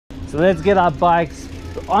So let's get our bikes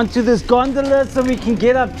onto this gondola so we can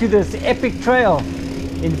get up to this epic trail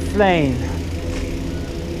in Flaine.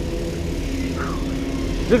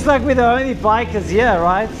 Looks like we're the only bikers here,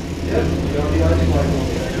 right? Yes, we are the only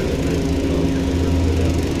bikers.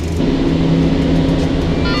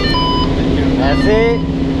 Merci.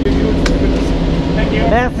 Thank you.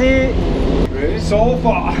 Merci. Really? So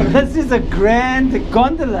far. This is a grand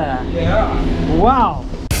gondola. Yeah. Wow.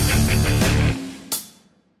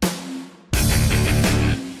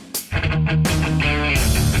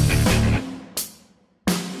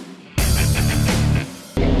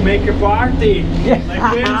 Make a party. Yeah. Like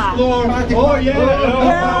dance floor. Oh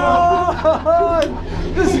yeah. Oh,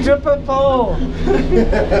 the stripper pole.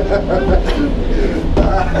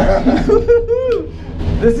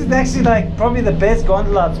 This is actually like probably the best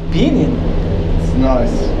gondola I've been in. It's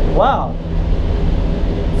nice. Wow.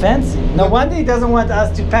 Fancy. No wonder he doesn't want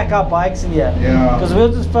us to pack our bikes in here. Yeah. Because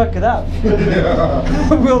we'll just fuck it up. Yeah.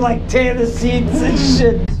 We'll like tear the seats and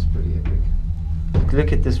shit. This is pretty epic.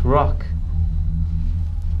 Look at this rock.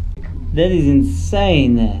 That is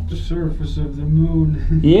insane. The surface of the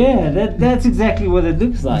moon. Yeah, that's exactly what it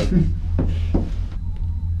looks like.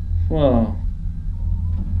 Whoa.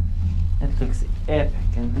 That looks epic.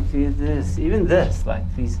 And look at this. Even this, like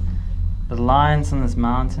the lines on this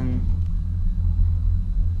mountain.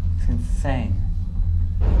 It's insane.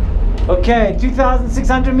 Okay,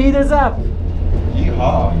 2,600 meters up.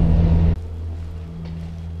 Yeehaw.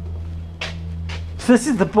 This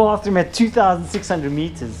is the bathroom at 2,600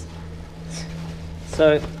 meters.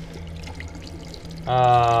 So,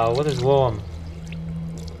 what is warm?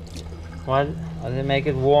 Why do they make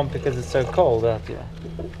it warm? Because it's so cold out here.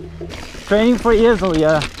 Training for easel,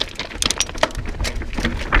 yeah.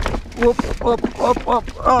 Up, up, up,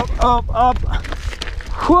 up, up, up, up.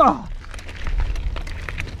 Whoa.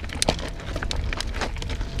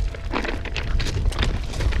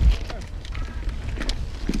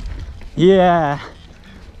 Yeah,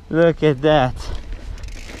 look at that.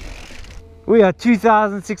 We are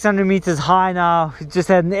 2,600 meters high now. We just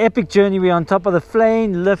had an epic journey. We're on top of the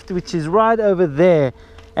Flaine lift, which is right over there.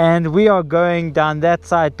 And we are going down that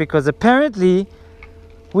side because apparently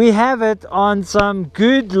we have it on some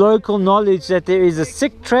good local knowledge that there is a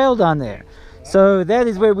sick trail down there. So that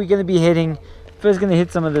is where we're going to be heading. First going to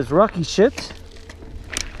hit some of this rocky shit.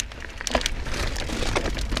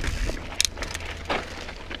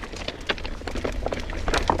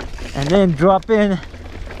 And then drop in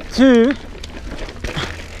to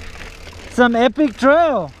some epic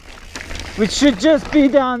trail, which should just be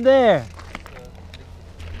down there.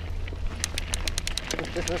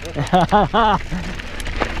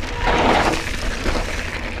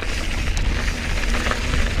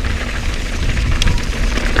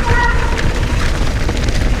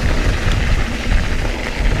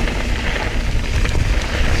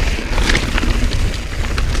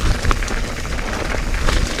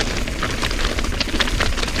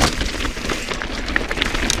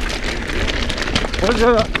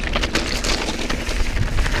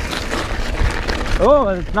 Oh,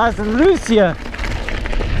 it's nice and loose here.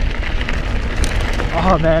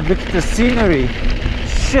 Oh man, look at the scenery.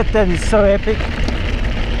 Shit, that is so epic.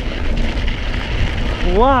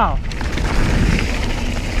 Wow.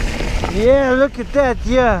 Yeah, look at that,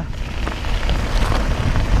 yeah.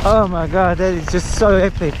 Oh my god, that is just so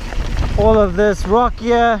epic. All of this rock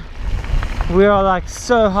here. We are like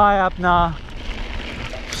so high up now.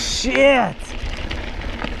 Shit.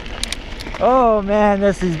 Oh man,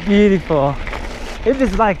 this is beautiful. It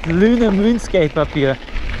is like lunar moonscape up here.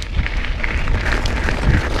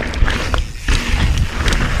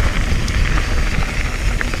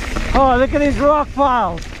 Oh, look at these rock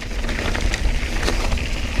piles.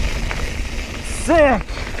 Sick.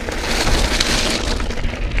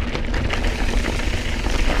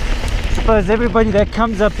 I suppose everybody that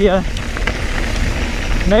comes up here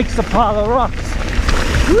makes a pile of rocks.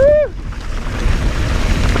 Woo!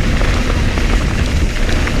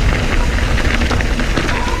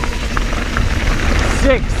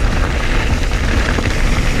 Six.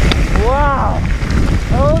 Wow.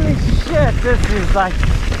 Holy shit, this is like,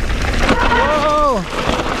 whoa.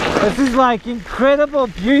 This is like incredible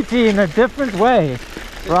beauty in a different way,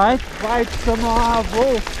 right? Quite some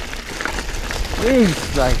marvel.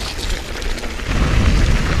 Jeez, like.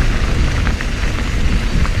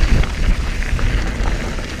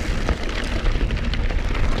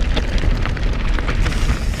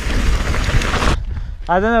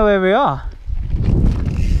 I don't know where we are.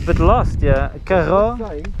 A bit lost, yeah. Caro.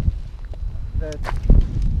 That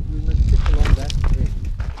we must stick along that way.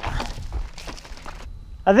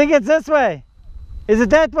 I think it's this way. Is it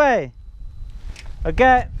that way?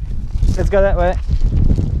 Okay. let's go that way.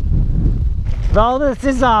 Valdis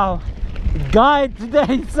is our guide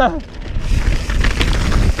today, so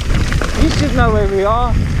he should know where we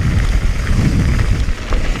are.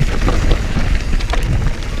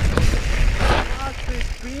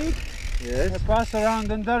 Yes. Pass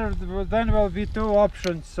around and then will be two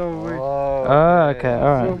options, so we Okay,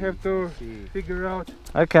 alright. so have to figure out.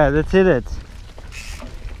 Okay, let's hit it.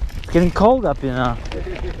 It's getting cold up here now.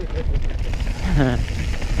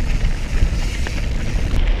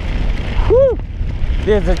 Woo!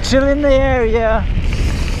 There's a chill in the area.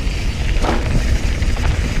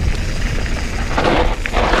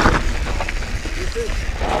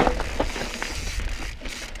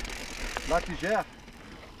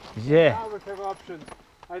 Yeah. Now we have options.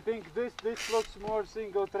 I think this looks more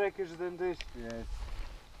single trackish than this. Yes.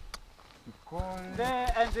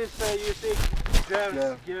 There and this you think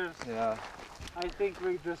gears. Yeah. I think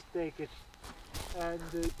we just take it. And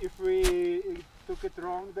if we took it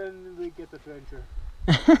wrong, then we get adventure.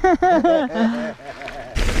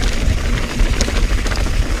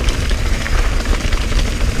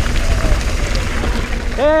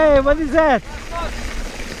 Hey, what is that?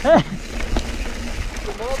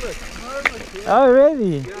 Oh,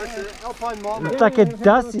 really? Yeah, it's an alpine marmot. It's like a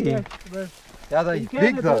dusty. Yeah, they're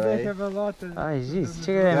big though, They eh? have a lot. Oh, jeez,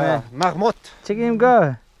 check it out, man. Marmot. Check him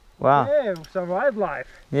go. Wow. Yeah, some wildlife.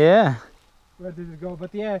 Yeah. Where did it go?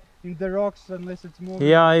 But yeah, in the rocks, unless it's moving.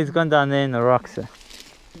 Yeah, he's gone down there in the rocks.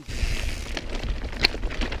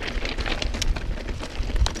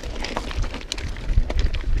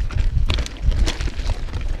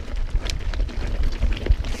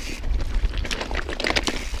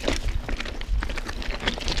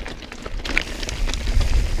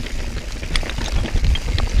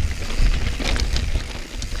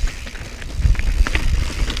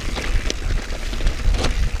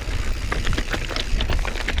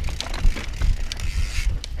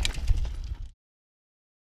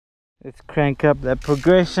 Let's crank up that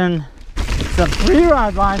progression. Some free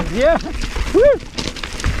ride lines here. Woo!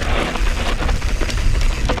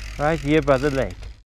 Right here by the lake.